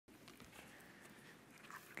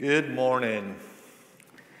Good morning.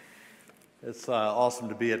 It's awesome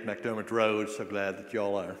to be at McDermott Road. So glad that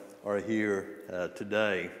y'all are here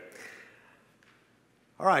today.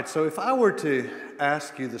 All right, so if I were to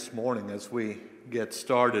ask you this morning as we get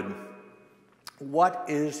started, what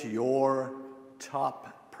is your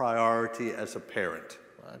top priority as a parent?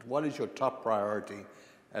 Right? What is your top priority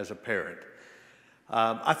as a parent?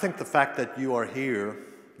 I think the fact that you are here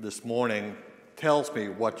this morning tells me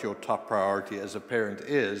what your top priority as a parent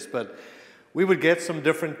is, but we would get some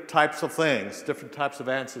different types of things, different types of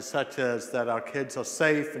answers, such as that our kids are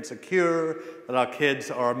safe and secure, that our kids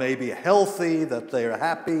are maybe healthy, that they're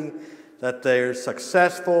happy, that they're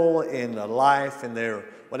successful in life, in their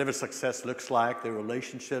whatever success looks like, their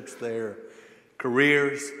relationships, their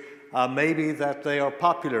careers, maybe that they are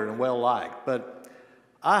popular and well-liked. But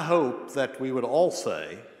I hope that we would all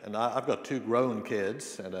say, and I've got two grown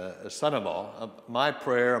kids and a son-in-law, my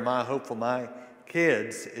prayer, my hope for my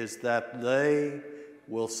kids is that they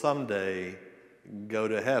will someday go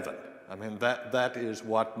to heaven. I mean, that is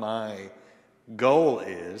what my goal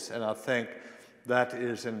is, and I think that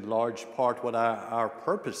is in large part what our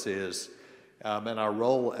purpose is and our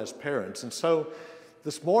role as parents. And so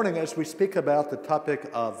this morning, as we speak about the topic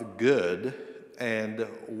of good and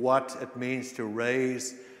what it means to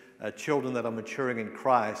raise children that are maturing in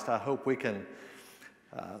Christ, I hope we can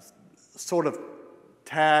sort of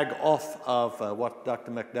tag off of what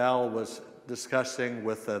Dr. McDowell was discussing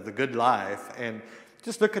with the good life and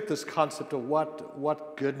just look at this concept of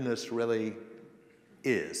what goodness really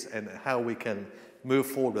is and how we can move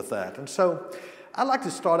forward with that. And so I'd like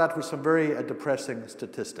to start out with some very depressing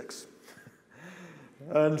statistics.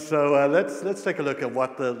 And so let's take a look at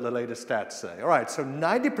what the latest stats say. All right, so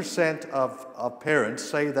 90% of parents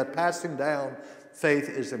say that passing down faith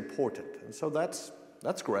is important. And so that's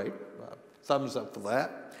great. Thumbs up for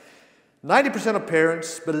that. 90% of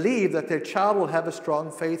parents believe that their child will have a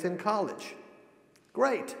strong faith in college.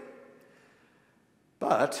 Great.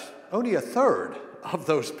 But only a third of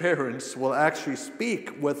those parents will actually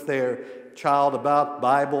speak with their child about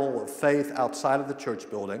Bible or faith outside of the church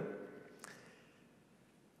building.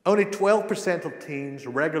 Only 12% of teens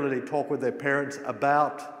regularly talk with their parents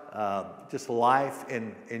about just life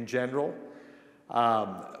in general.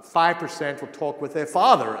 5% will talk with their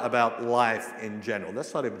father about life in general.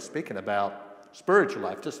 That's not even speaking about spiritual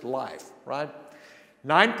life, just life, right?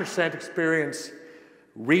 9% experience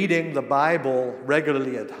reading the Bible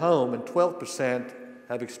regularly at home, and 12%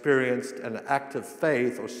 have experienced an active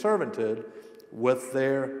faith or servanthood with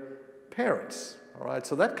their parents. All right,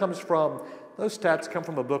 so those stats come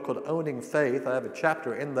from a book called Owning Faith. I have a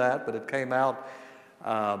chapter in that, but it came out.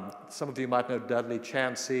 Some of you might know Dudley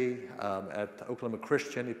Chansey at Oklahoma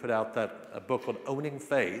Christian. He put out a book called Owning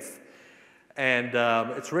Faith, and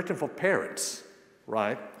it's written for parents,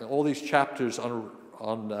 right? And all these chapters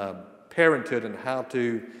on parenthood and how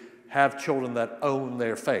to have children that own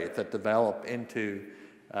their faith, that develop into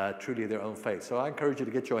truly their own faith. So I encourage you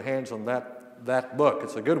to get your hands on that book.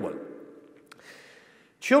 It's a good one.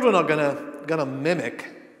 Children are gonna mimic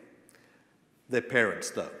their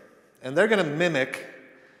parents, though. And they're going to mimic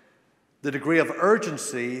the degree of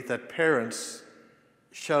urgency that parents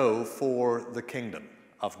show for the kingdom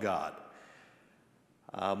of God.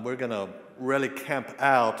 We're going to really camp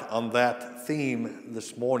out on that theme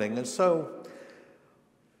this morning. And so,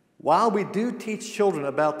 while we do teach children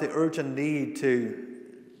about the urgent need to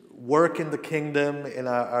work in the kingdom, in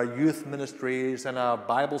our youth ministries and our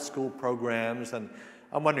Bible school programs, and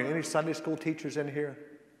I'm wondering, any Sunday school teachers in here?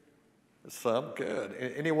 Some, good.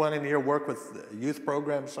 Anyone in here work with youth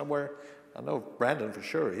programs somewhere? I know Brandon for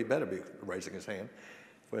sure. He better be raising his hand.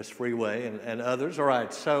 West Freeway and others. All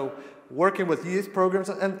right, so working with youth programs,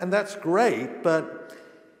 and that's great, but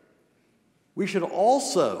we should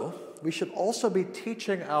also be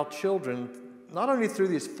teaching our children, not only through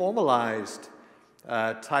these formalized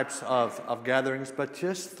types of gatherings, but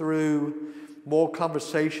just through more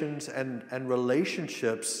conversations and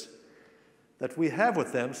relationships that we have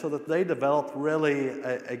with them so that they develop really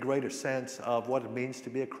a greater sense of what it means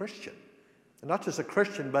to be a Christian. And not just a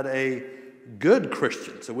Christian, but a good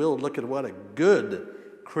Christian. So we'll look at what a good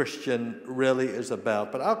Christian really is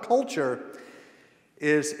about. But our culture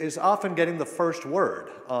is often getting the first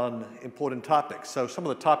word on important topics. So some of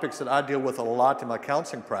the topics that I deal with a lot in my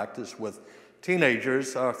counseling practice with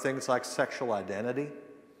teenagers are things like sexual identity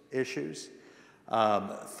issues,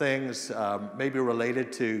 things maybe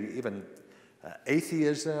related to even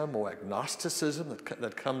atheism or agnosticism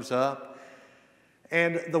that comes up.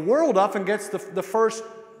 And the world often gets the first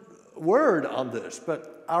word on this,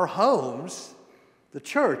 but our homes, the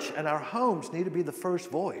church and our homes need to be the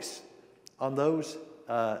first voice on those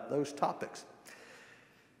those topics.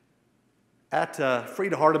 At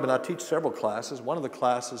Freed-Hardeman, I teach several classes. One of the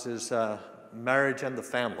classes is Marriage and the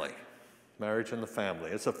Family. Marriage and the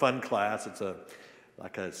Family. It's a fun class. It's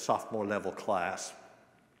like a sophomore level class.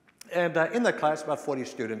 And in that class, about 40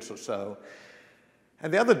 students or so.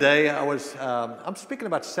 And the other day, I'm speaking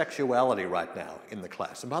about sexuality right now in the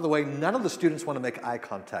class. And by the way, none of the students want to make eye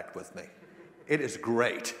contact with me. It is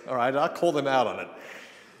great, all right? I'll call them out on it.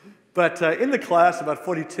 But in the class, about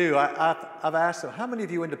 42, I've asked them, how many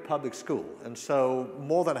of you went to public school? And so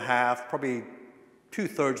more than half, probably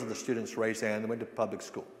 2/3 of the students raised their hand and went to public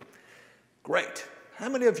school. Great. How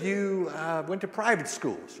many of you went to private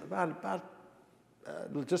schools? About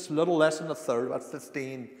just a little less than a third, about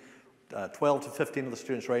 12 to 15 of the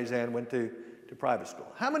students raised their hand and went to private school.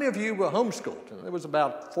 How many of you were homeschooled? And there was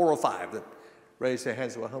about 4 or 5 that raised their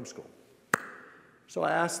hands that were homeschooled. So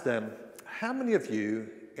I asked them, how many of you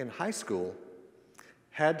in high school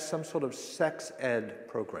had some sort of sex ed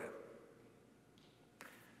program?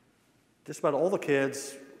 Just about all the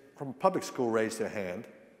kids from public school raised their hand.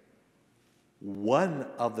 One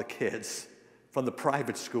of the kids from the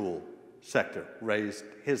private school sector raised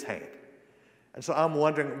his hand. And so I'm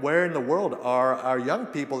wondering, where in the world are our young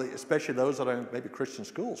people, especially those that are in maybe Christian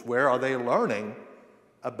schools, where are they learning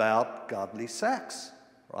about godly sex,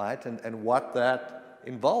 right? And what that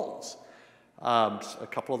involves. A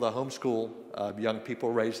couple of the homeschool young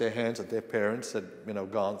people raised their hands that their parents had,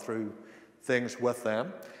 gone through things with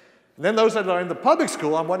them. And then those that are in the public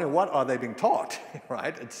school, I'm wondering, what are they being taught,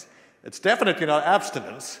 right? It's definitely not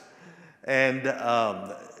abstinence and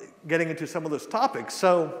getting into some of those topics.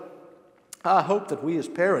 So I hope that we as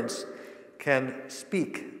parents can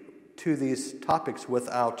speak to these topics with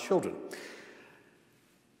our children.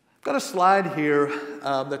 I've got a slide here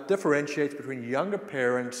that differentiates between younger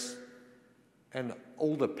parents and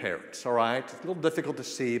older parents, all right? It's a little difficult to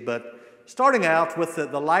see, but starting out with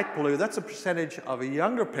the light blue, that's a percentage of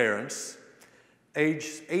younger parents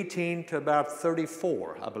aged 18 to about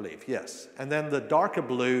 34, I believe, yes. And then the darker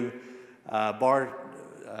blue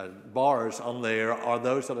bars on there are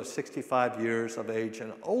those that are 65 years of age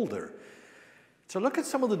and older. So look at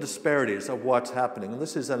some of the disparities of what's happening.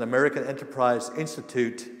 This is an American Enterprise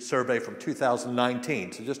Institute survey from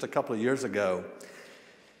 2019, so just a couple of years ago.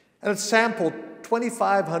 And it sampled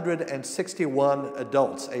 2,561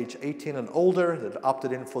 adults aged 18 and older that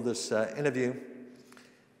opted in for this interview.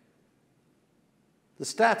 The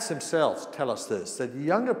stats themselves tell us this, that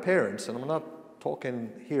younger parents, and I'm not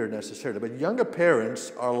talking here necessarily, but younger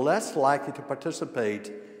parents are less likely to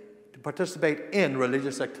participate in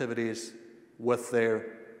religious activities with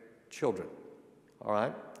their children, all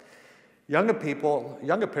right? Younger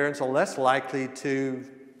parents are less likely to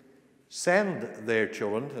send their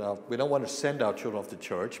children. We don't want to send our children off to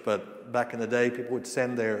church, but back in the day, people would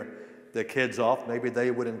send their kids off. Maybe they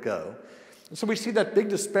wouldn't go. And so we see that big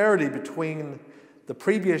disparity between the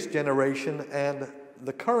previous generation and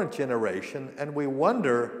the current generation, and we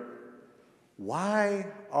wonder, why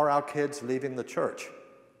are our kids leaving the church?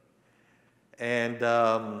 And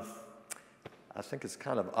I think it's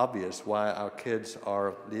kind of obvious why our kids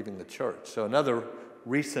are leaving the church. So another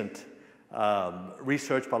recent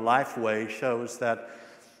research by Lifeway shows that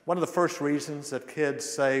one of the first reasons that kids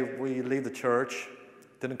say we leave the church,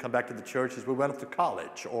 didn't come back to the church, is we went off to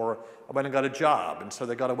college, or I went and got a job, and so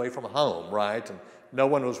they got away from home, right? And no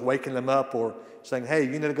one was waking them up or saying, hey,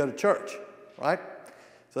 you need to go to church, right?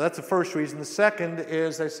 So that's the first reason. The second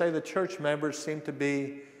is they say the church members seem to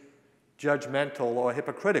be judgmental or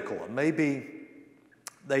hypocritical, and maybe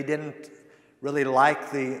they didn't really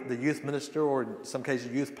like the youth minister, or in some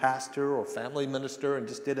cases youth pastor or family minister, and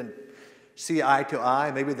just didn't see eye to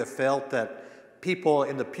eye. Maybe they felt that people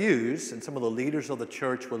in the pews and some of the leaders of the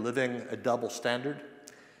church were living a double standard.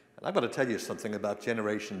 And I've got to tell you something about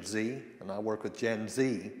Generation Z, and I work with Gen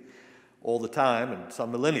Z all the time, and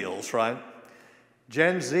some millennials, right?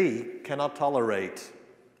 Gen Z cannot tolerate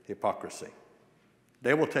hypocrisy.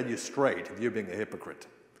 They will tell you straight if you're being a hypocrite.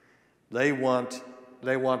 They want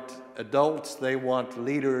adults, they want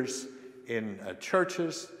leaders in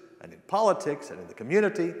churches and in politics and in the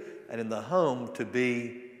community and in the home to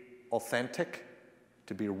be authentic,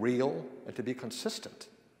 to be real, and to be consistent.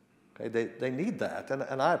 Okay? They need that,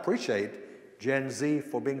 and I appreciate Gen Z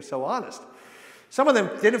for being so honest. Some of them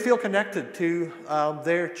didn't feel connected to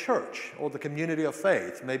their church or the community of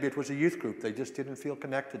faith. Maybe it was a youth group they just didn't feel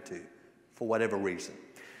connected to for whatever reason.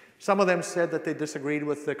 Some of them said that they disagreed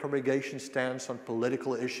with the congregation's stance on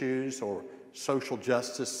political issues or social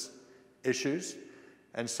justice issues,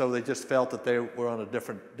 and so they just felt that they were on a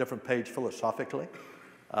different page philosophically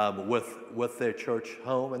with their church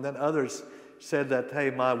home. And then others said that,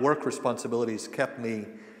 hey, my work responsibilities kept me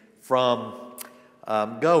from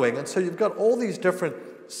going. And so you've got all these different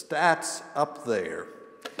stats up there.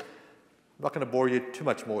 I'm not going to bore you too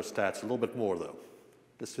much more stats, a little bit more though.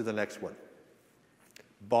 Let's do the next one.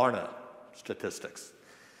 Barna statistics.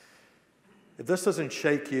 If this doesn't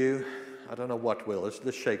shake you, I don't know what will.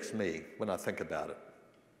 This shakes me when I think about it.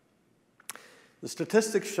 The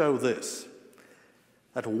statistics show this,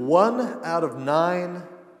 that 1 out of 9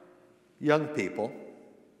 young people,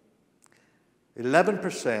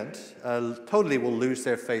 11% totally will lose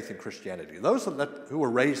their faith in Christianity. Those who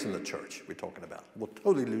were raised in the church, we're talking about, will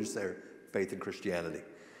totally lose their faith in Christianity.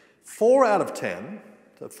 4 out of 10,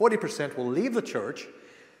 so 40% will leave the church,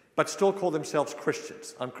 but still call themselves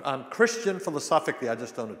Christians. I'm Christian philosophically, I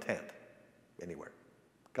just don't attend anywhere.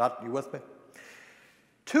 Got you with me?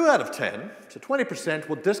 2 out of 10, so 20%,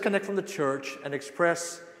 will disconnect from the church and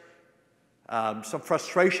express some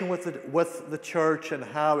frustration with the church and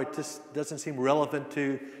how it just doesn't seem relevant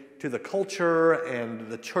to the culture and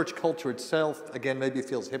the church culture itself. Again, maybe it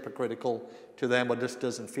feels hypocritical to them or just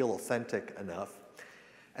doesn't feel authentic enough.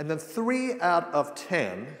 And then 3 out of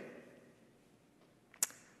 10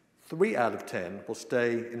 will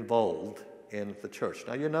stay involved in the church.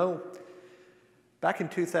 Now, you know, back in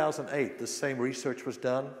 2008, this same research was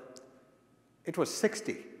done. It was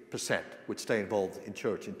 60% would stay involved in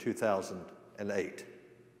church in 2008.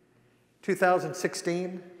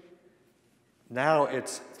 2016, now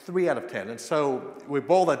it's 3 out of 10. And so we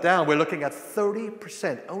boil that down, we're looking at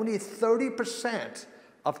 30%. Only 30%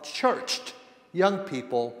 of churched young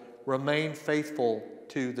people remain faithful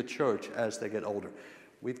to the church as they get older.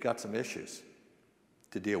 We've got some issues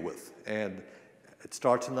to deal with. And it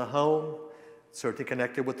starts in the home, certainly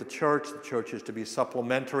connected with the church. The church is to be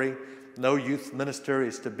supplementary. No youth minister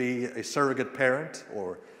is to be a surrogate parent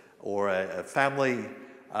or a family.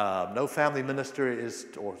 No family minister is,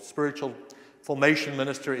 or spiritual formation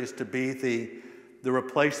minister is to be the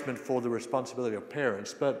replacement for the responsibility of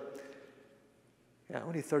parents. But yeah,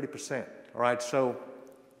 only 30%. All right, so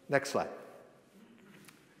next slide.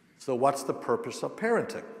 So what's the purpose of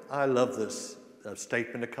parenting? I love this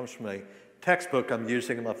statement. It comes from a textbook I'm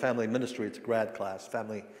using in my family ministry. It's a grad class,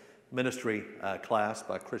 family ministry class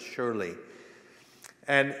by Chris Shirley.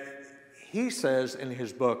 And he says in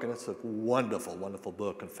his book, and it's a wonderful, wonderful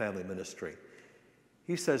book on family ministry,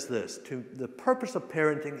 he says this, the purpose of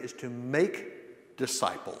parenting is to make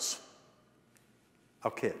disciples,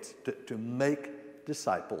 our kids, to make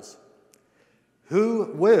disciples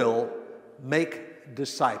who will make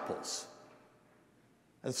disciples.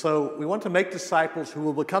 And so we want to make disciples who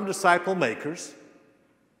will become disciple makers,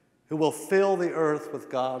 who will fill the earth with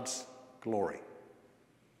God's glory.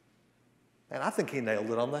 And I think he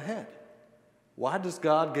nailed it on the head. Why does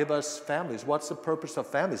God give us families? What's the purpose of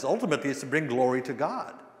families? Ultimately, it's to bring glory to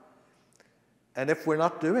God. And if we're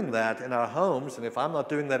not doing that in our homes, and if I'm not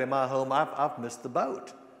doing that in my home, I've missed the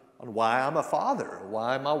boat on why I'm a father,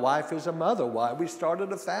 why my wife is a mother, why we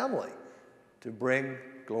started a family, to bring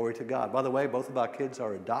glory to God. By the way, both of our kids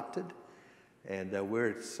are adopted, and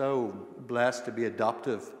we're so blessed to be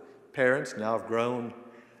adoptive parents, now have grown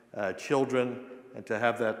children, and to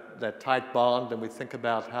have that tight bond. And we think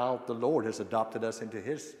about how the Lord has adopted us into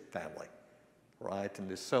his family, right? And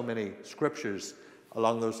there's so many scriptures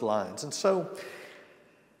along those lines. And so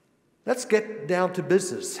let's get down to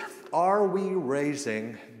business. Are we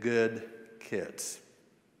raising good kids?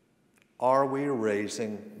 Are we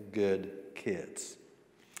raising good kids?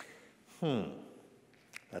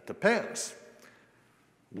 That depends.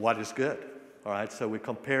 What is good? All right, so we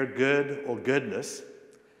compare good or goodness.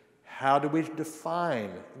 How do we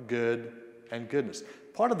define good and goodness?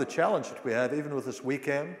 Part of the challenge that we have, even with this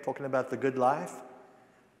weekend, talking about the good life,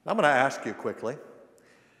 I'm going to ask you quickly,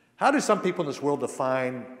 how do some people in this world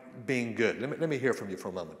define being good? Let me hear from you for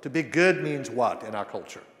a moment. To be good means what in our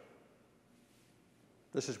culture?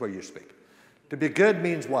 This is where you speak. To be good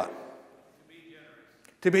means what?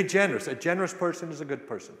 To be generous. A generous person is a good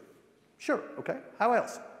person. Sure, okay. How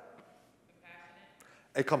else?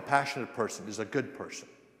 A compassionate person is a good person.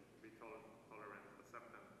 Be tolerant,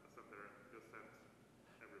 accept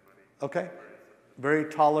everybody. Okay. Very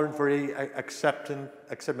tolerant, very accepting,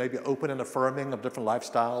 maybe open and affirming of different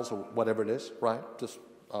lifestyles or whatever it is, right? Just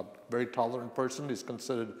a very tolerant person is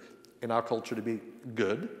considered in our culture to be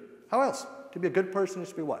good. How else? To be a good person is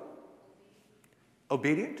to be what?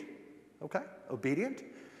 Obedient. Okay. Obedient.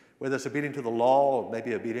 Whether it's obedient to the law or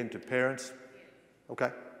maybe obedient to parents.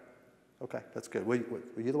 Okay. Okay, that's good. Were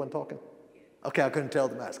you the one talking? Okay, I couldn't tell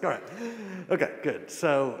the mask. All right. Okay, good.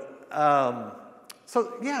 So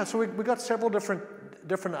we got several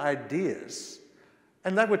different ideas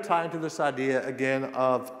And that would tie into this idea, again,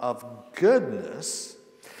 of goodness.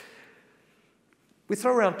 We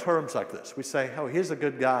throw around terms like this. We say, oh, he's a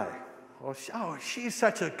good guy. Or, oh, she's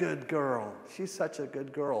such a good girl. She's such a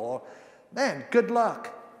good girl. Or, man, good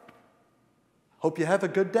luck. Hope you have a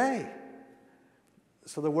good day.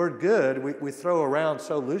 So the word good, we throw around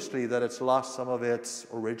so loosely that it's lost some of its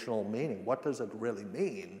original meaning. What does it really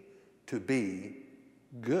mean to be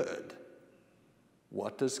good?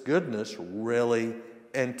 What does goodness really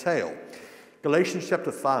entail? Galatians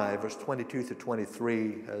chapter 5, verse 22 through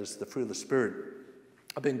 23, as the fruit of the Spirit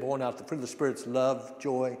are being born out. The fruit of the Spirit's love,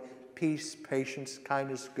 joy, peace, patience,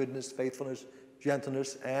 kindness, goodness, faithfulness,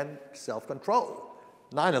 gentleness, and self-control.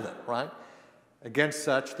 9 of them, right? Against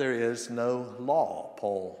such there is no law,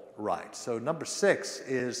 Paul writes. So number 6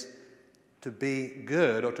 is to be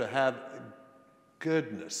good or to have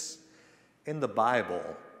goodness. In the Bible,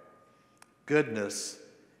 goodness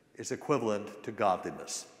is equivalent to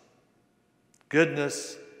godliness.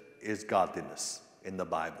 Goodness is godliness in the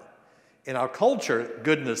Bible. In our culture,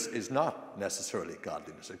 goodness is not necessarily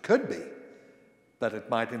godliness. It could be, but it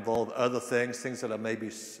might involve other things that are maybe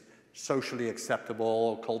socially acceptable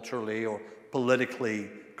or culturally or politically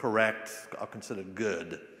correct are considered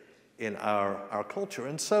good in our culture.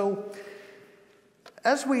 And so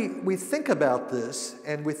as we think about this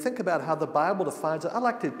and we think about how the Bible defines it, I'd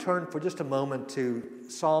like to turn for just a moment to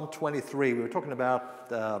Psalm 23. We were talking about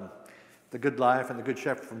the good life and the good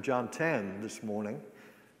shepherd from John 10 this morning.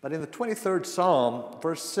 But in the 23rd Psalm,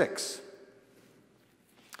 verse 6,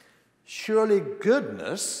 surely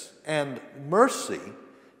goodness and mercy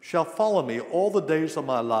shall follow me all the days of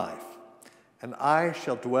my life, and I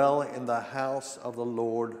shall dwell in the house of the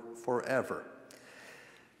Lord forever.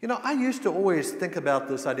 You know, I used to always think about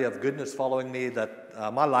this idea of goodness following me, that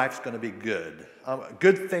my life's going to be good.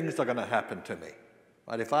 Good things are going to happen to me.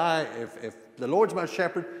 Right? If the Lord's my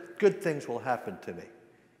shepherd, good things will happen to me.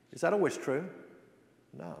 Is that always true?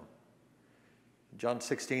 No. John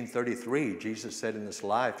 16:33, Jesus said, in this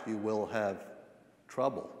life you will have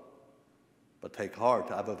trouble, but take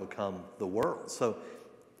heart, I've overcome the world. So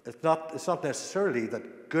it's not necessarily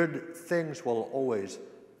that good things will always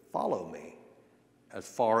follow me as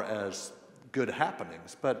far as good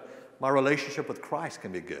happenings, but my relationship with Christ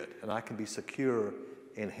can be good, and I can be secure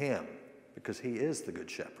in Him because He is the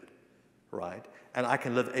good shepherd, right? And I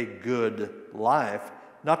can live a good life,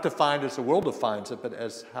 not defined as the world defines it, but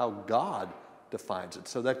as how God defines it.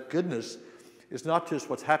 So that goodness is not just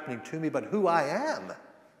what's happening to me, but who I am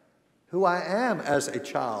as a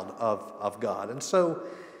child of God. And so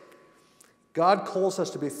God calls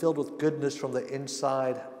us to be filled with goodness from the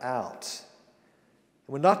inside out.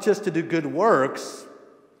 And we're not just to do good works,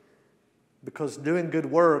 because doing good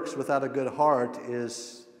works without a good heart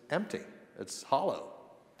is empty. It's hollow.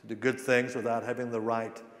 To do good things without having the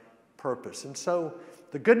right purpose. And so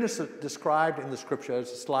the goodness described in the Scripture,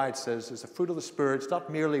 as the slide says, is the fruit of the Spirit. It's not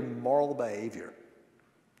merely moral behavior.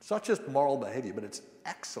 It's not just moral behavior, but it's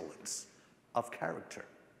excellence of character.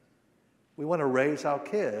 We want to raise our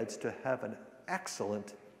kids to have an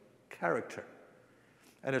excellent character.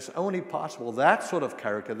 And it's only possible, that sort of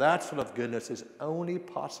character, that sort of goodness is only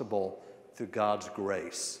possible through God's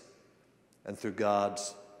grace and through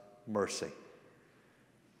God's mercy.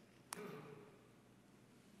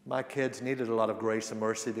 My kids needed a lot of grace and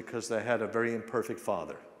mercy because they had a very imperfect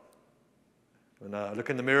father. When I look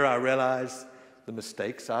in the mirror, I realize the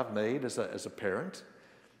mistakes I've made as a parent.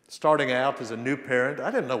 Starting out as a new parent,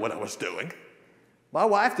 I didn't know what I was doing. My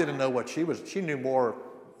wife didn't know what she knew more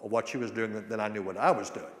of what she was doing than I knew what I was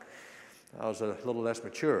doing. I was a little less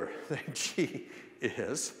mature than she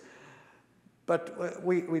is. But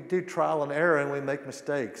we do trial and error, and we make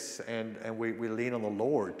mistakes, and we lean on the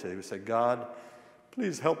Lord to say, God,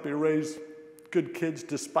 please help me raise good kids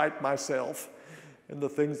despite myself and the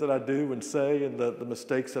things that I do and say and the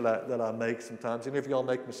mistakes that I make sometimes. Any of y'all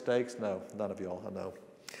make mistakes? No, none of y'all, I know.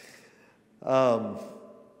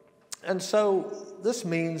 And so this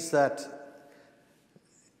means that,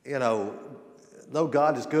 you know, though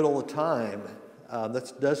God is good all the time,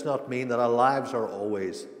 that does not mean that our lives are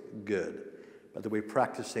always good, but that we're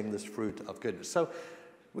practicing this fruit of goodness. So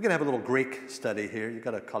we're going to have a little Greek study here. You've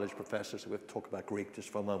got a college professor, so we'll talk about Greek just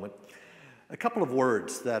for a moment. A couple of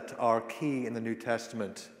words that are key in the New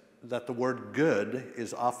Testament, that the word good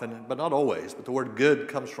is often, but not always, but the word good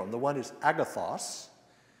comes from. The one is agathos.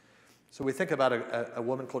 So we think about a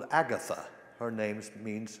woman called Agatha. Her name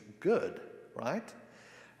means good, right?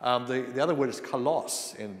 The other word is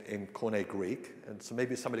kalos in Koine Greek, and so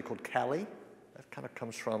maybe somebody called Callie. That kind of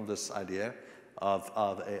comes from this idea of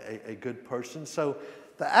a good person. So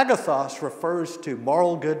the agathos refers to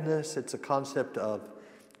moral goodness. It's a concept of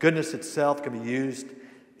Goodness itself can be used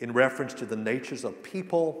in reference to the natures of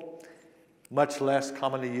people, much less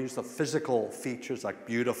commonly used of physical features like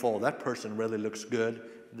beautiful. That person really looks good.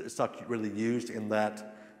 It's not really used in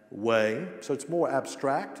that way. So it's more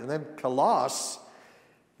abstract. And then kalos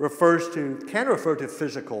can refer to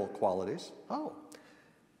physical qualities. Oh,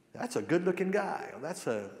 that's a good-looking guy.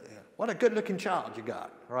 What a good-looking child you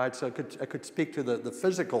got. All right, so it could speak to the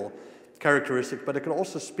physical characteristic, but it could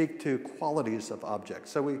also speak to qualities of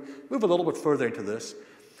objects. So we move a little bit further into this.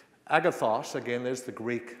 Agathos, again, there's the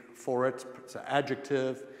Greek for it. It's an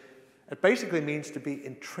adjective. It basically means to be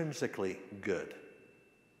intrinsically good.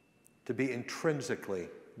 To be intrinsically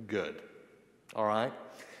good. All right?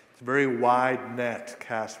 It's a very wide net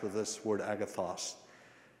cast with this word agathos.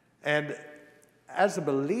 And as a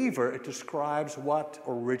believer, it describes what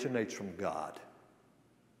originates from God.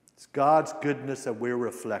 It's God's goodness that we're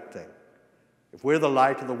reflecting. If we're the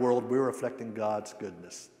light of the world, we're reflecting God's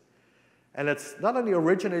goodness. And it's not only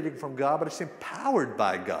originating from God, but it's empowered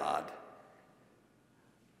by God.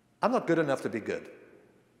 I'm not good enough to be good.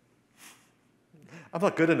 I'm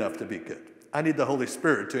not good enough to be good. I need the Holy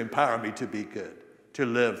Spirit to empower me to be good, to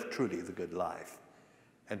live truly the good life,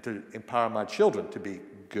 and to empower my children to be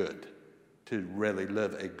good, to really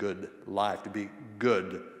live a good life, to be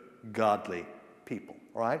good, godly people.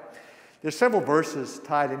 All right? There's several verses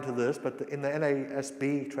tied into this, but in the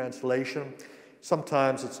NASB translation,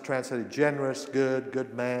 sometimes it's translated generous,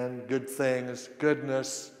 good man, good things,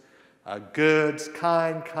 goodness, goods,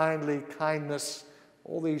 kind, kindly, kindness.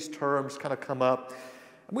 All these terms kind of come up.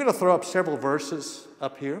 I'm going to throw up several verses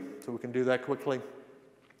up here, so we can do that quickly.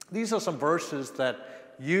 These are some verses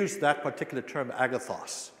that use that particular term,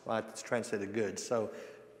 agathos, right? It's translated good. So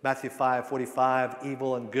Matthew 5:45,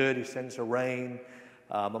 evil and good, he sends a rain.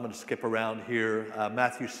 I'm going to skip around here.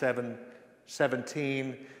 Matthew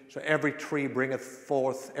 7:17. So every good tree bringeth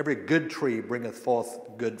forth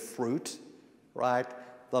good fruit, right?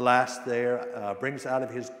 The last there, brings out of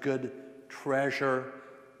his good treasure.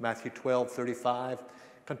 Matthew 12:35.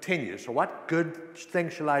 Continues. So what good thing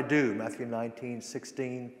shall I do? Matthew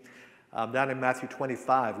 19:16. Down in Matthew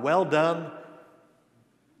 25. Well done,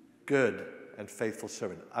 good and faithful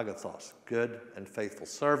servant. Agathos, good and faithful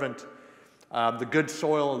servant. The good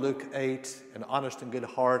soil, Luke 8, an honest and good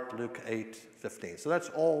heart, Luke 8:15. So that's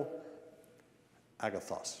all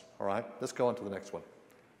agathos, all right? Let's go on to the next one.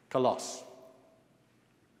 Kalos.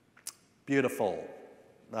 Beautiful,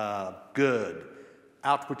 good,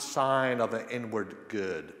 outward sign of an inward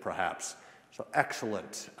good, perhaps. So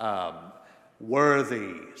excellent,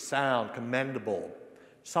 worthy, sound, commendable.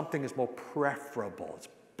 Something is more preferable. It's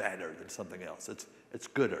better than something else. It's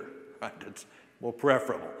gooder, right? It's more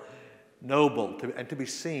preferable. Noble, and to be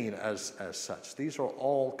seen as such. These are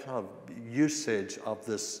all kind of usage of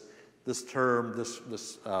this term, this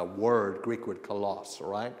word, Greek word kalos, all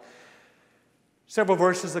right? Several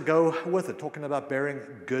verses that go with it, talking about bearing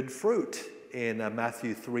good fruit. In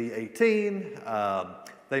Matthew 3:18,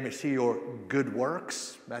 they may see your good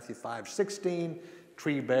works. Matthew 5:16,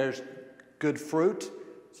 tree bears good fruit.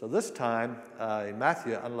 So this time, in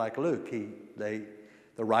Matthew, unlike Luke, the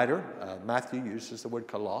writer, Matthew, uses the word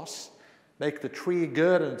kalos. Make the tree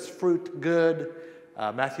good and its fruit good.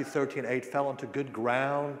 Matthew 13:8 fell into good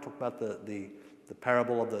ground. Talk about the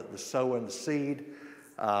parable of the sower and the seed.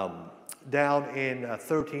 Down in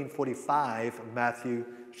 13:45, Matthew,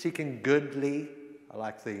 seeking goodly. I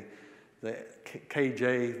like the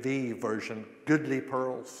KJV version, goodly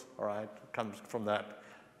pearls. All right, it comes from that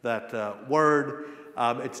word.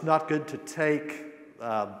 It's not good to take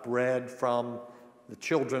bread from the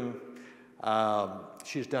children.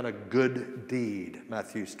 She's done a good deed,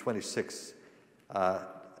 Matthew 26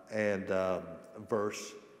 and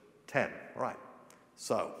verse 10. All right,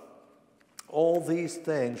 so all these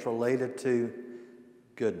things related to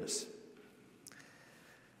goodness.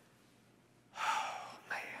 Oh,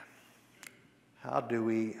 man. How do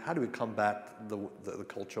we combat the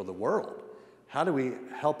culture of the world? How do we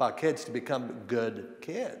help our kids to become good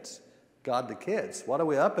kids, godly kids? What are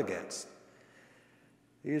we up against?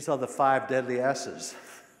 These are the 5 deadly S's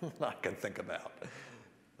I can think about.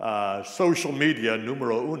 Social media,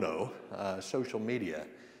 numero uno. Social media.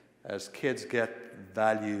 As kids get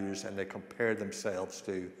values and they compare themselves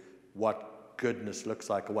to what goodness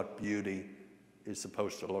looks like or what beauty is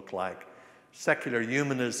supposed to look like. Secular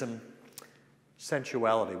humanism,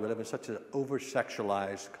 sensuality. We live in such an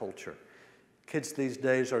over-sexualized culture. Kids these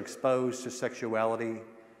days are exposed to sexuality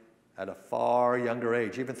at a far younger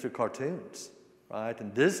age, even through cartoons. Right?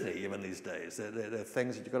 And Disney, even these days, they're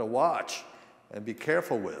things that you've got to watch and be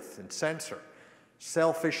careful with and censor.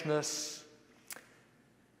 Selfishness,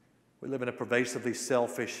 We live in a pervasively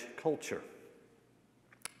selfish culture.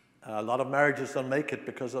 A lot of marriages don't make it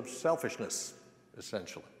because of selfishness,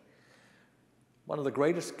 essentially. One of the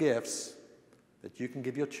greatest gifts that you can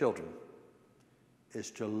give your children is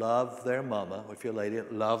to love their mama, or if you're a lady,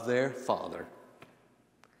 love their father.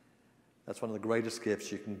 That's one of the greatest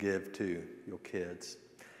gifts you can give to your kids.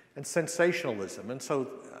 And sensationalism. And so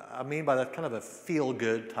I mean by that kind of a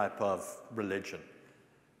feel-good type of religion.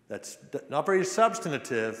 That's not very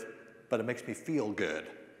substantive, but it makes me feel good.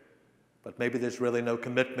 But maybe there's really no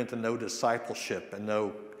commitment and no discipleship and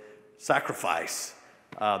no sacrifice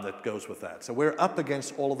that goes with that. So we're up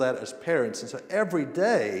against all of that as parents. And so every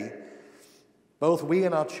day, both we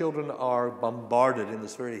and our children are bombarded in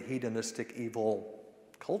this very hedonistic, evil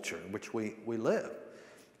culture in which we live.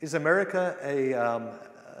 Is America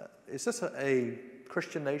is this a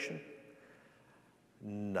Christian nation?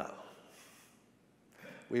 No.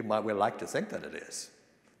 We like to think that it is,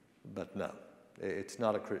 but no, it's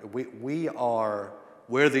not a.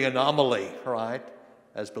 We're the anomaly, right,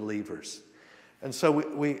 as believers. And so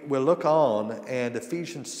we look on, and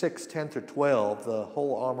Ephesians 6:10-12, the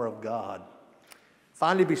whole armor of God.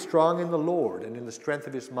 Finally, be strong in the Lord and in the strength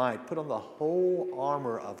of his might. Put on the whole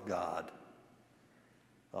armor of God.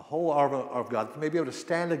 The whole armor of God. To maybe able to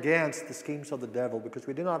stand against the schemes of the devil, because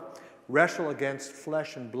we do not wrestle against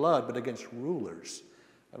flesh and blood, but against rulers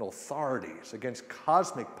and authorities, against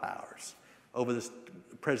cosmic powers over this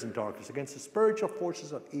present darkness, against the spiritual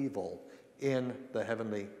forces of evil in the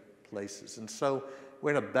heavenly places. And so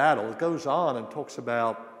we're in a battle. It goes on and talks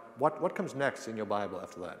about what comes next in your Bible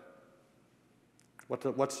after that.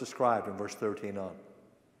 What's described in verse 13 on?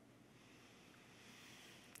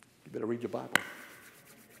 You better read your Bible.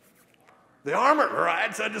 The armor,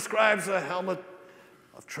 right? So it describes the helmet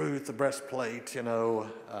of truth, the breastplate,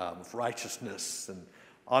 of righteousness, and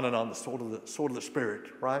on, the sword of the Spirit,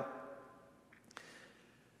 right?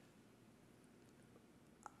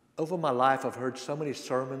 Over my life, I've heard so many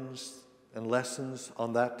sermons and lessons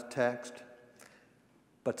on that text,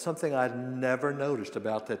 but something I'd never noticed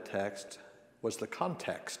about that text was the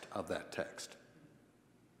context of that text.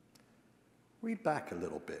 Read back a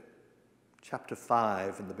little bit. Chapter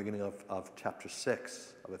 5 and the beginning of chapter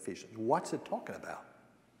 6 of Ephesians. What's it talking about?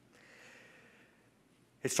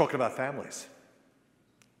 It's talking about families.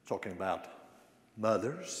 It's talking about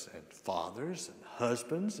mothers and fathers and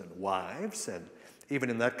husbands and wives, and even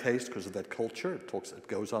in that case, because of that culture, it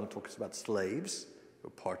goes on and talks about slaves who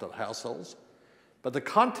are part of households. But the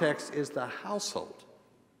context is the household,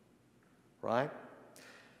 right?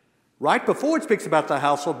 Right before it speaks about the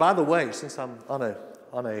household, by the way, since I'm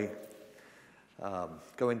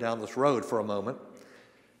going down this road for a moment,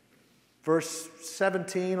 verse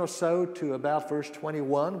 17 or so to about verse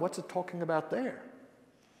 21, what's it talking about there?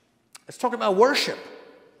 It's talking about worship.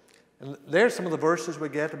 And there's some of the verses we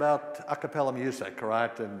get about a cappella music,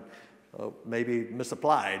 right? And maybe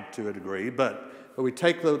misapplied to a degree, but we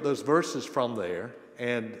take those verses from there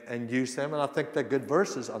and use them. And I think they're good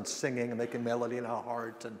verses on singing and making melody in our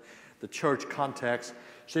heart and the church context.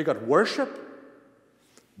 So you've got worship.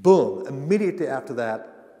 Boom, immediately after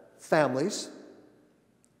that, families.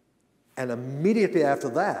 And immediately after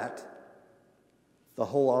that, the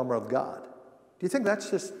whole armor of God. Do you think that's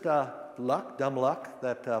just luck, dumb luck,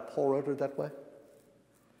 that Paul wrote it that way?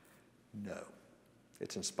 No,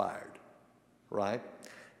 it's inspired, right?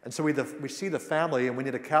 And so we see the family, and we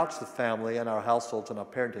need to couch the family and our households and our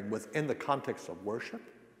parenting within the context of worship,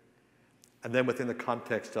 and then within the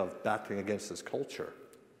context of battling against this culture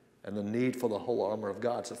and the need for the whole armor of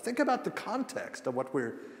God. So think about the context of what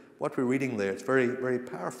we're reading there. It's very, very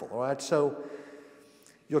powerful, all right? So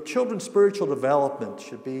your children's spiritual development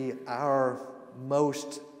should be our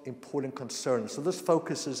most important concern. So this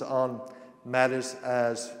focuses on matters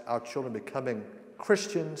as our children becoming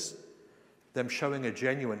Christians, them showing a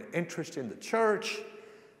genuine interest in the church,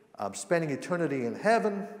 spending eternity in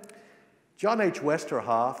heaven. John H.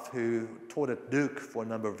 Westerhoff, who taught at Duke for a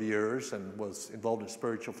number of years and was involved in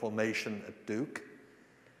spiritual formation at Duke,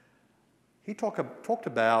 he talked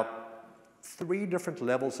about 3 different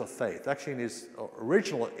levels of faith. Actually, in his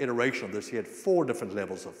original iteration of this, he had 4 different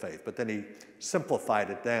levels of faith, but then he simplified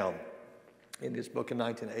it down in his book in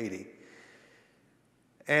 1980.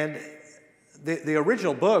 And the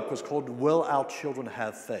original book was called Will Our Children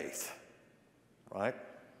Have Faith? Right?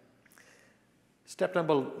 Step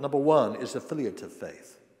number 1 is affiliative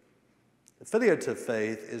faith. Affiliative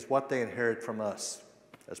faith is what they inherit from us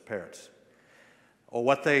as parents, or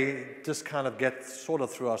what they just kind of get sort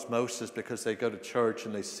of through osmosis because they go to church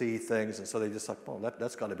and they see things, and so they just like, oh,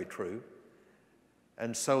 that's got to be true.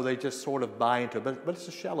 And so they just sort of buy into it, but it's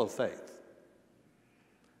a shallow faith.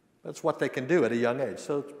 That's what they can do at a young age.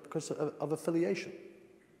 So it's because of affiliation.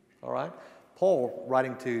 All right? Paul,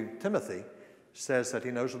 writing to Timothy, says that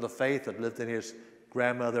he knows of the faith that lived in his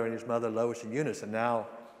grandmother and his mother Lois and Eunice, and now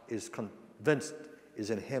is convinced is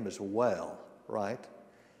in him as well, right?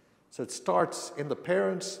 So it starts in the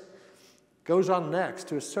parents, goes on next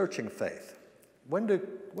to a searching faith. When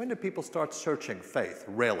do people start searching faith,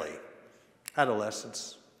 really?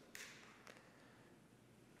 Adolescence.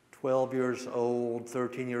 12 years old,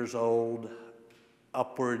 13 years old,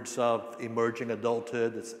 upwards of emerging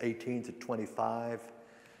adulthood, it's 18 to 25.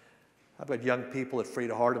 How about young people at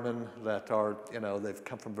Freed-Hardeman that are, they've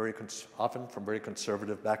come from often from very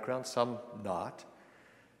conservative backgrounds, some not.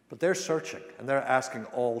 But they're searching, and they're asking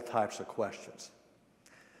all types of questions.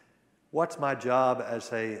 What's my job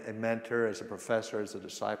as a mentor, as a professor, as a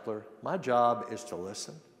discipler? My job is to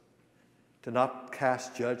listen, to not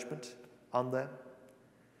cast judgment on them,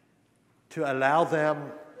 to allow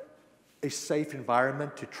them a safe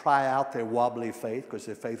environment to try out their wobbly faith, because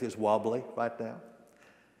their faith is wobbly right now.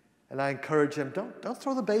 And I encourage them, don't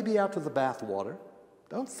throw the baby out with the bathwater.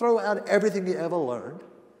 Don't throw out everything you ever learned.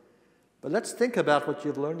 But let's think about what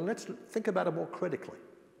you've learned, and let's think about it more critically.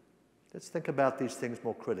 Let's think about these things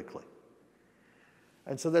more critically.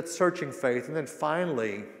 And so that's searching faith. And then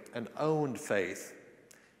finally, an owned faith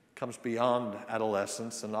comes beyond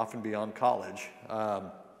adolescence and often beyond college.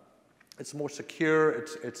 It's more secure.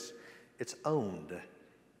 It's owned.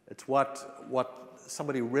 It's what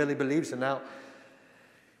somebody really believes in. Now,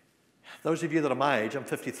 those of you that are my age, I'm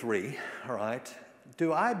 53, all right?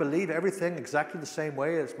 Do I believe everything exactly the same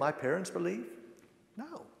way as my parents believe?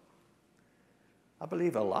 No. I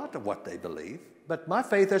believe a lot of what they believe, but my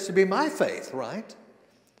faith has to be my faith, right?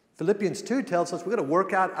 Philippians 2 tells us we've got to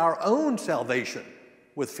work out our own salvation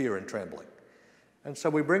with fear and trembling. And so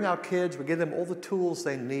we bring our kids, we give them all the tools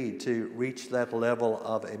they need to reach that level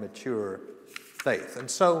of a mature faith. And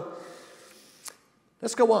so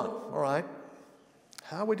let's go on, all right?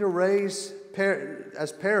 How are we to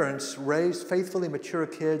as parents, raise faithfully mature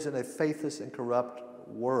kids in a faithless and corrupt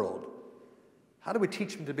world? How do we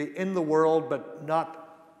teach them to be in the world but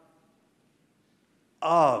not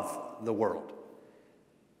of the world?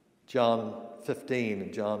 John 15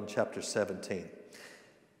 and John chapter 17.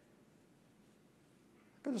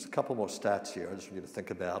 There's a couple more stats here I just want you to think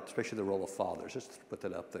about, especially the role of fathers. Just put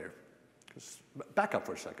that up there. Back up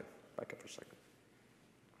for a second.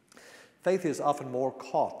 Faith is often more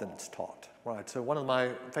caught than it's taught, right? So one of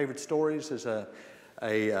my favorite stories is a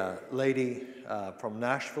lady from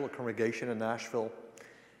Nashville, a congregation in Nashville.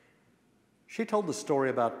 She told the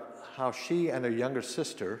story about how she and her younger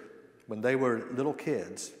sister, when they were little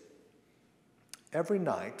kids, every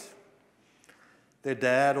night, their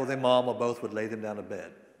dad or their mom or both would lay them down in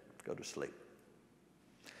bed, go to sleep.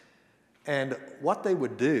 And what they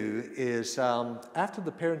would do is, after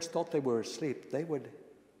the parents thought they were asleep, they would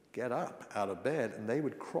get up out of bed and they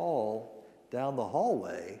would crawl down the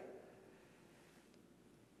hallway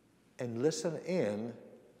and listen in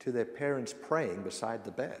to their parents praying beside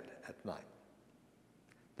the bed at night.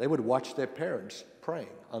 They would watch their parents praying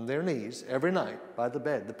on their knees every night by the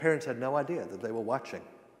bed. The parents had no idea that they were watching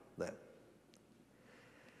them.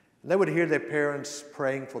 And they would hear their parents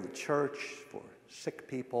praying for the church, for sick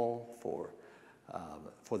people, for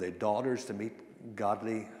their daughters to meet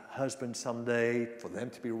godly husbands someday, for them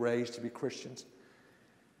to be raised to be Christians.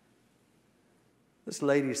 This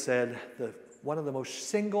lady said that one of the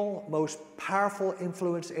most powerful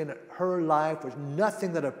influence in her life was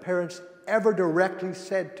nothing that her parents ever directly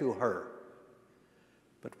said to her,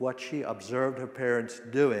 but what she observed her parents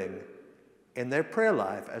doing in their prayer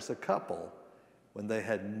life as a couple when they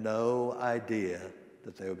had no idea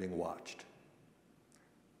that they were being watched.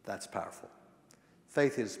 That's powerful.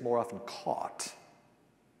 Faith is more often caught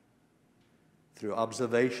through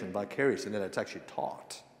observation vicariously than it's actually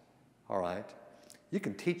taught, all right? You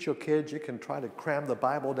can teach your kids, you can try to cram the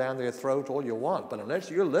Bible down their throats all you want, but unless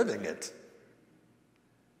you're living it,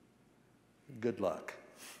 good luck.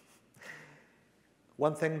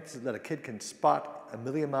 One thing that a kid can spot a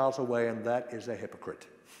million miles away, and that is a hypocrite.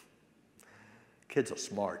 Kids are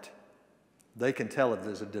smart. They can tell if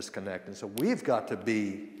there's a disconnect, and so we've got to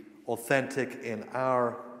be authentic in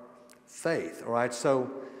our faith, all right?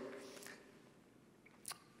 So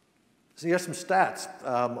here's some stats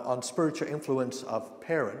on spiritual influence of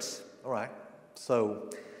parents, all right? So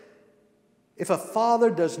if a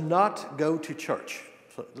father does not go to church,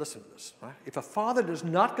 so listen to this, right? If a father does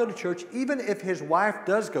not go to church, even if his wife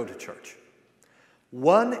does go to church,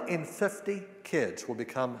 1 in 50 kids will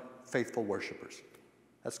become faithful worshipers.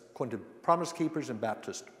 That's according to Promise Keepers and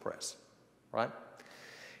Baptist Press, right?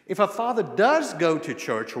 If a father does go to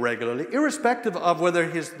church regularly, irrespective of whether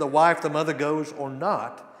the wife, the mother goes or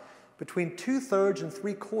not, between 2/3 and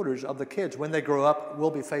 3/4 of the kids, when they grow up,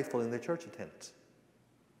 will be faithful in their church attendance.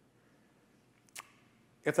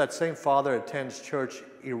 If that same father attends church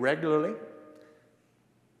irregularly,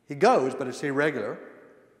 he goes, but it's irregular,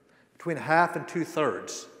 between 1/2 and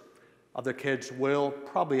 2/3 of the kids will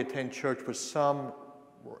probably attend church with some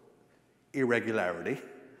irregularity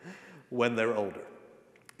when they're older.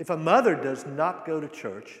 If a mother does not go to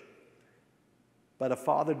church, but a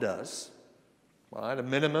father does, right, a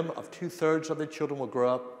minimum of 2/3 of their children will grow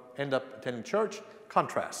up, end up attending church.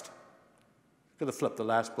 Contrast. Look at the flip, the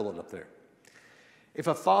last bullet up there. If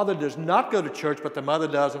a father does not go to church, but the mother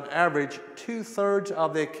does, on average, 2/3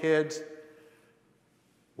 of their kids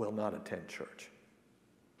will not attend church.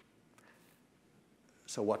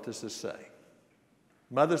 So what does this say?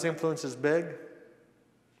 Mother's influence is big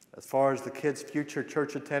as far as the kids' future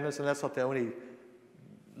church attendance, and that's not the only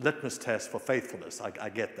litmus test for faithfulness. I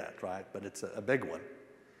get that, right? But it's a big one.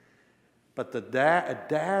 But a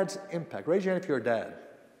dad's impact. Raise your hand if you're a dad.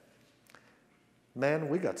 Man,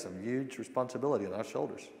 we got some huge responsibility on our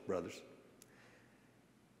shoulders, brothers.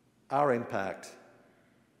 Our impact,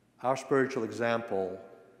 our spiritual example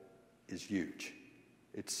is huge.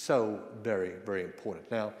 It's so very, very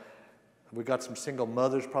important. Now, we've got some single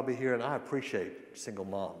mothers probably here, and I appreciate single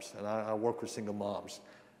moms, and I work with single moms.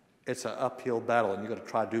 It's an uphill battle, and you've got to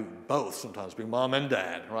try to do both sometimes, be mom and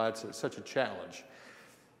dad, right? It's such a challenge.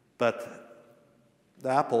 But the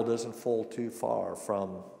apple doesn't fall too far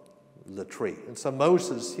from the tree. And so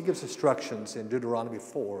Moses, he gives instructions in Deuteronomy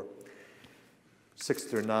 4, 6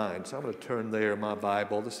 through 9. So I'm going to turn there in my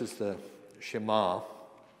Bible. This is the Shema.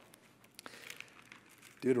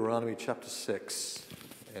 Deuteronomy chapter 6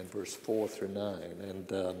 and verse 4 through 9.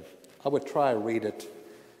 And I would try to read it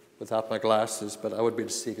without my glasses, but I would be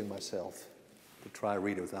deceiving myself to try to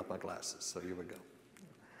read it without my glasses. So here we go.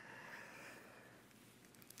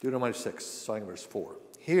 Deuteronomy 6, starting verse 4.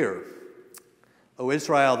 Hear, O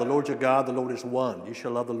Israel, the Lord your God, the Lord is one. You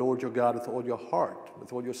shall love the Lord your God with all your heart,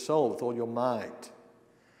 with all your soul, with all your might.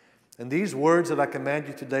 And these words that I command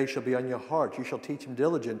you today shall be on your heart. You shall teach them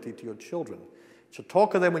diligently to your children. You shall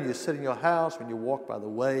talk of them when you sit in your house, when you walk by the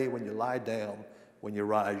way, when you lie down, when you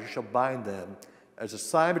rise. You shall bind them as a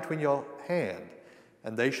sign between your hand,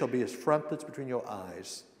 and they shall be as frontlets between your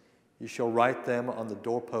eyes. You shall write them on the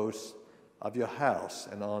doorposts of your house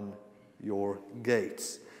and on your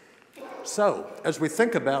gates. So, as we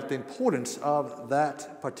think about the importance of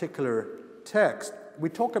that particular text, we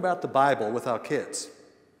talk about the Bible with our kids.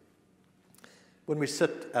 When we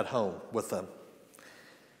sit at home with them,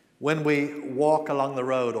 when we walk along the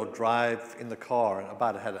road or drive in the car. And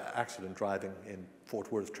I had an accident driving in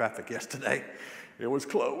Fort Worth traffic yesterday. It was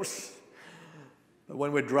close. But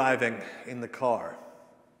when we're driving in the car,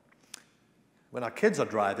 when our kids are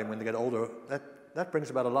driving, when they get older, that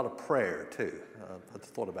brings about a lot of prayer too. I've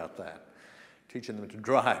thought about that. Teaching them to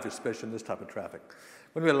drive, especially in this type of traffic.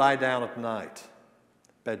 When we lie down at night,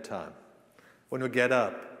 bedtime. When we get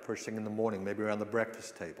up first thing in the morning, maybe around the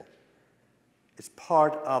breakfast table. It's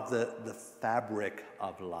part of the fabric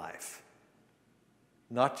of life.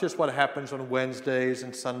 Not just what happens on Wednesdays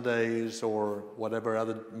and Sundays or whatever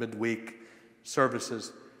other midweek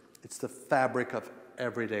services. It's the fabric of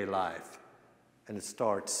everyday life. And it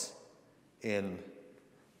starts in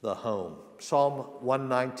the home. Psalm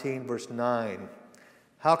 119, verse 9.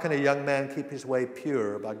 How can a young man keep his way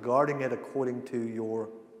pure? By guarding it according to your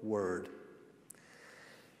word.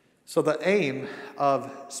 So the aim of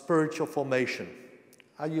spiritual formation,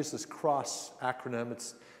 I use this CROSS acronym.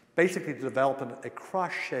 It's basically to develop a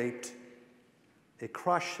cross-shaped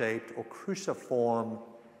or cruciform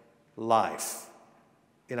life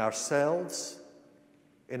in ourselves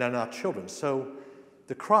and in our children. So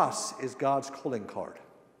the cross is God's calling card,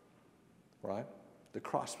 right? The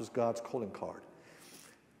cross was God's calling card.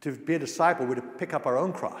 To be a disciple, we're to pick up our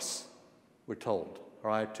own cross, we're told,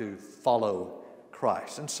 all right, to follow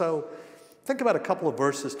Christ. And so think about a couple of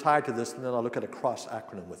verses tied to this, and then I'll look at a cross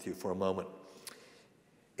acronym with you for a moment.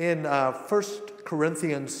 In 1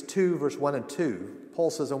 Corinthians 2, verse 1 and 2,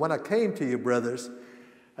 Paul says, and when I came to you, brothers,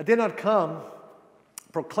 I did not come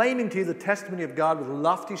proclaiming to you the testimony of God with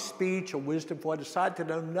lofty speech or wisdom, for I decided to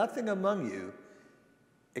know nothing among you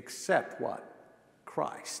except what?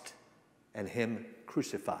 Christ and him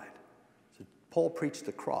crucified. So Paul preached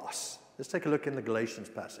the cross. Let's take a look in the Galatians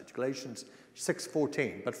passage, Galatians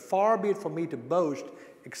 6:14. But far be it from me to boast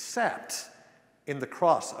except in the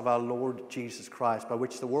cross of our Lord Jesus Christ, by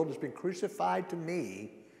which the world has been crucified to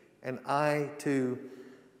me and I to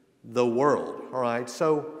the world. All right,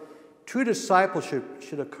 so True discipleship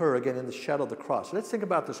should occur, again, in the shadow of the cross. Let's think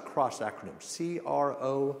about this CROSS acronym, C-R-O-S-S.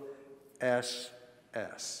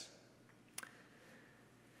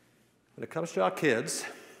 When it comes to our kids,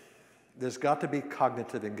 there's got to be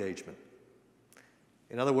cognitive engagement.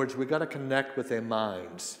 In other words, we've got to connect with their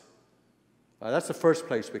minds. That's the first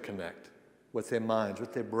place we connect, with their minds,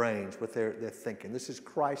 with their brains, with their thinking. This is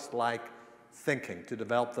Christ-like thinking, to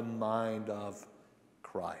develop the mind of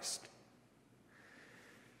Christ.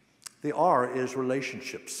 The R is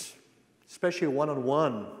relationships, especially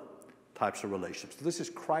one-on-one types of relationships. This is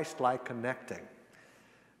Christ-like connecting.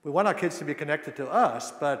 We want our kids to be connected to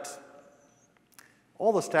us, but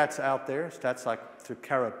all the stats out there, stats like through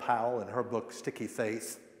Kara Powell in her book, Sticky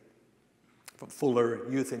Faith, from Fuller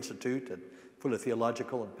Youth Institute at Fuller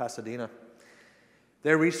Theological in Pasadena,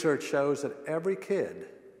 their research shows that every kid,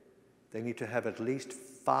 they need to have at least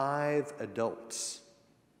 5 adults,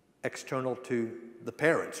 external to the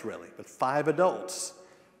parents really, but 5 adults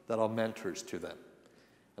that are mentors to them.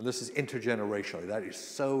 And this is intergenerationally. That is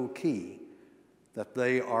so key, that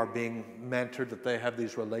they are being mentored, that they have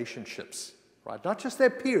these relationships, right? Not just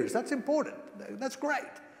their peers, that's important, that's great,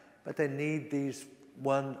 but they need these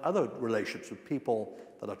other relationships with people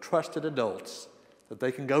that are trusted adults that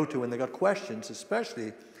they can go to when they got questions,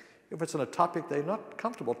 especially if it's on a topic they're not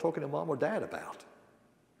comfortable talking to mom or dad about,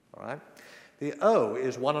 all right? The O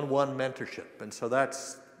is one-on-one mentorship, and so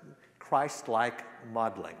that's Christ-like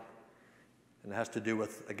modeling. And it has to do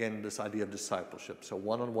with, again, this idea of discipleship. So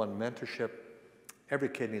one-on-one mentorship, every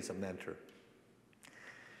kid needs a mentor.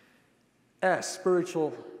 S,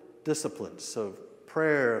 spiritual disciplines, so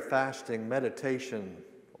prayer, fasting, meditation,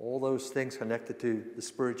 all those things connected to the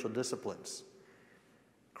spiritual disciplines.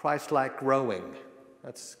 Christ-like growing,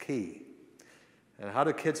 that's key. And how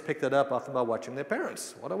do kids pick that up? Often by watching their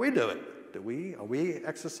parents. What are we doing? Are we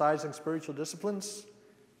exercising spiritual disciplines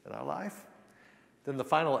in our life? Then the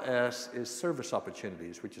final S is service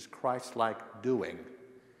opportunities, which is Christ-like doing.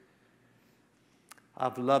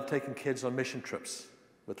 I've loved taking kids on mission trips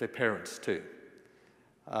with their parents too.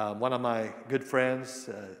 One of my good friends,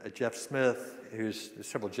 Jeff Smith, there's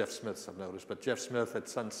several Jeff Smiths I've noticed, but Jeff Smith at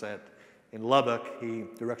Sunset in Lubbock, he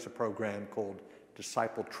directs a program called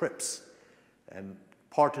Disciple Trips and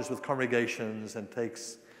partners with congregations and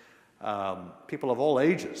takes people of all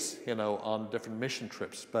ages, on different mission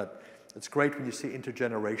trips. But it's great when you see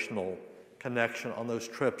intergenerational connection on those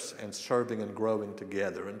trips and serving and growing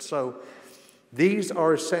together. And so these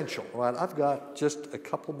are essential, right? I've got just a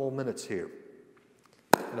couple more minutes here.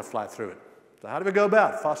 I'm going to fly through it. So how do we go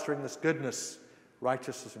about fostering this goodness,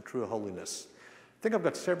 righteousness, and true holiness? I think I've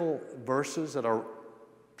got several verses that are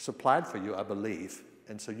supplied for you, I believe.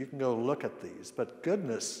 And so you can go look at these. But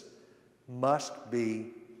goodness must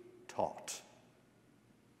be taught.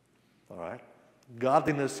 All right?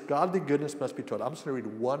 Godly goodness must be taught. I'm just going to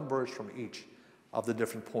read one verse from each of the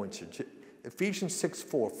different points. Ephesians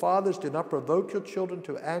 6:4. Fathers, do not provoke your children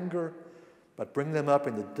to anger, but bring them up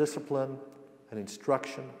in the discipline and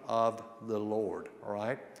instruction of the Lord. All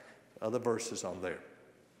right? Other verses on there.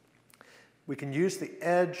 We can use the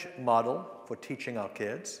EDGE model for teaching our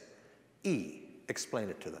kids. E, explain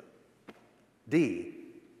it to them. D,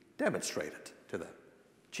 demonstrate it to them.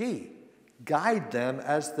 G, guide them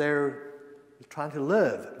as they're trying to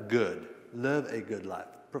live a good life.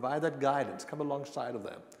 Provide that guidance, come alongside of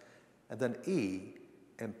them. And then E,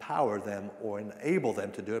 empower them or enable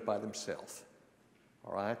them to do it by themselves.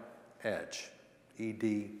 All right? EDGE,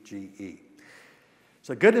 E-D-G-E.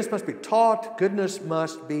 So goodness must be taught, goodness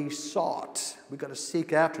must be sought. We've got to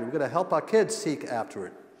seek after it. We've got to help our kids seek after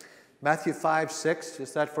it. Matthew 5:6,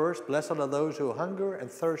 just that verse. Blessed are those who hunger and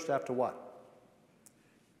thirst after what?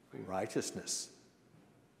 Righteousness.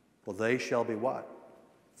 Well, they shall be what?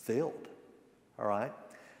 Filled. All right?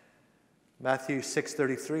 Matthew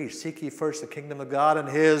 6:33, seek ye first the kingdom of God and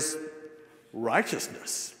his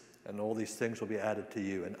righteousness, and all these things will be added to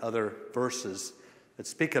you. And other verses that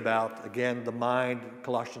speak about, again, the mind,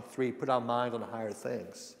 Colossians 3, put our mind on higher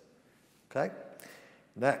things. Okay?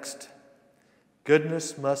 Next,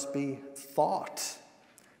 goodness must be thought.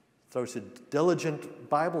 Throws a diligent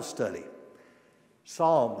Bible study.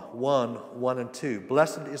 Psalm 1 and 2.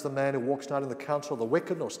 Blessed is the man who walks not in the counsel of the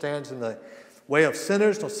wicked, nor stands in the way of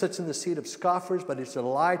sinners, nor sits in the seat of scoffers, but his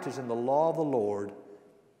delight is in the law of the Lord,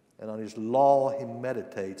 and on his law he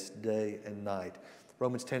meditates day and night.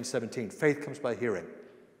 Romans 10:17. Faith comes by hearing,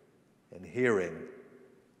 and hearing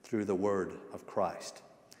through the word of Christ.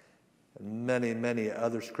 And many, many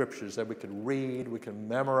other scriptures that we can read, we can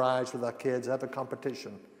memorize with our kids, have a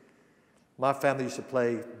competition. My family used to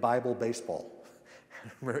play Bible baseball,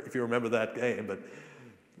 if you remember that game, but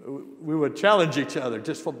we would challenge each other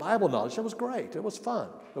just for Bible knowledge. It was great. It was fun,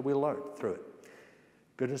 but we learned through it.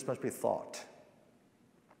 Goodness must be thought.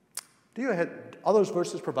 Are those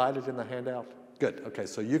verses provided in the handout? Good. Okay,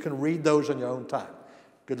 so you can read those on your own time.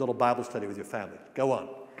 Good little Bible study with your family. Go on.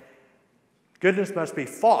 Goodness must be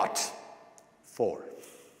fought for.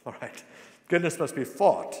 All right. Goodness must be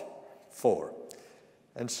fought for.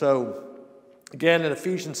 And so, again, in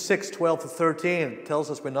Ephesians 6:12-13, it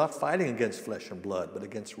tells us we're not fighting against flesh and blood, but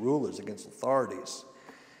against rulers, against authorities.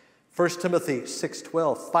 1 Timothy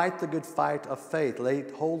 6:12, fight the good fight of faith, lay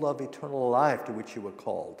hold of eternal life to which you were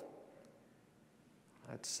called.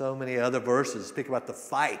 And so many other verses speak about the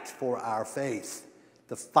fight for our faith,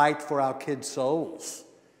 the fight for our kids' souls,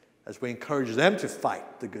 as we encourage them to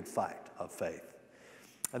fight the good fight of faith.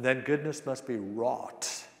 And then goodness must be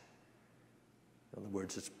wrought. In other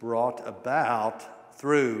words, it's brought about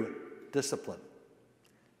through discipline.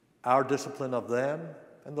 Our discipline of them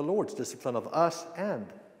and the Lord's discipline of us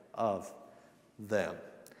and of them.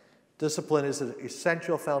 Discipline is an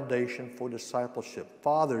essential foundation for discipleship.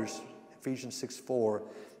 Fathers, Ephesians 6:4,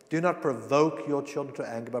 do not provoke your children to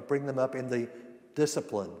anger, but bring them up in the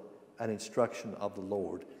discipline and instruction of the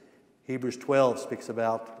Lord. Hebrews 12 speaks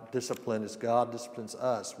about discipline as God disciplines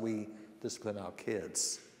us. We discipline our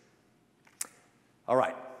kids. All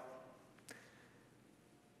right.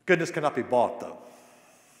 Goodness cannot be bought, though.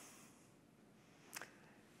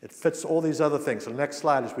 It fits all these other things. So the next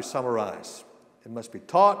slide as we summarize. It must be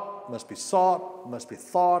taught, must be sought, must be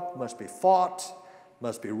thought, must be fought,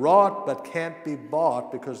 must be wrought, but can't be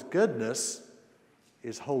bought because goodness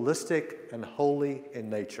is holistic and holy in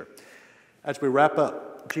nature. As we wrap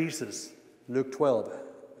up, Jesus, Luke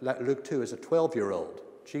 2, as a 12-year-old,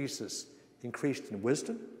 Jesus increased in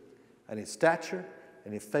wisdom and in stature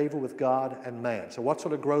and in favor with God and man. So what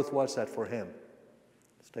sort of growth was that for him?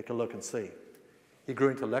 Let's take a look and see. He grew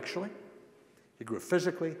intellectually, he grew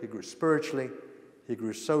physically, he grew spiritually, he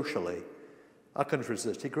grew socially. I couldn't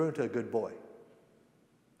resist. He grew into a good boy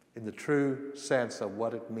in the true sense of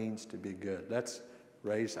what it means to be good. Let's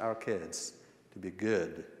raise our kids to be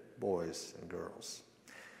good boys and girls.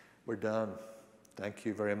 We're done. Thank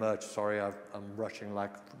you very much. Sorry, I'm rushing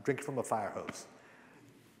like drinking from a fire hose.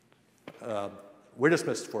 We're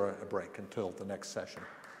dismissed for a break until the next session.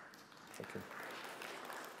 Thank you.